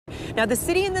Now, the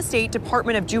city and the state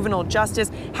Department of Juvenile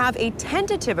Justice have a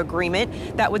tentative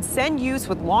agreement that would send youths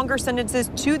with longer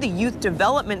sentences to the Youth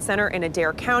Development Center in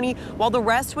Adair County, while the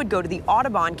rest would go to the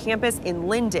Audubon campus in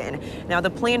Linden. Now,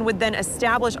 the plan would then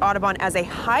establish Audubon as a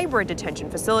hybrid detention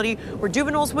facility where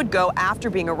juveniles would go after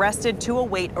being arrested to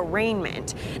await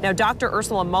arraignment. Now, Dr.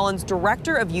 Ursula Mullins,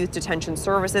 Director of Youth Detention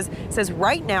Services, says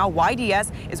right now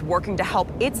YDS is working to help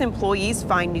its employees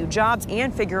find new jobs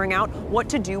and figuring out what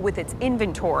to do with its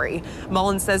inventory.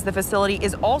 Mullins says the facility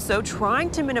is also trying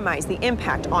to minimize the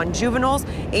impact on juveniles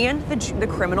and the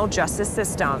criminal justice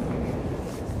system.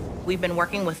 We've been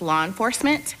working with law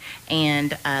enforcement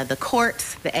and the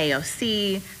courts, the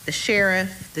AOC, the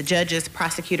sheriff, the judges,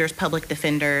 prosecutors, public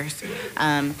defenders,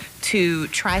 to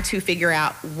try to figure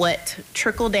out what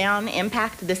trickle-down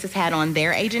impact this has had on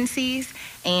their agencies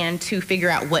and to figure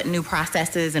out what new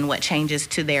processes and what changes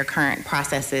to their current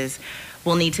processes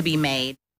will need to be made.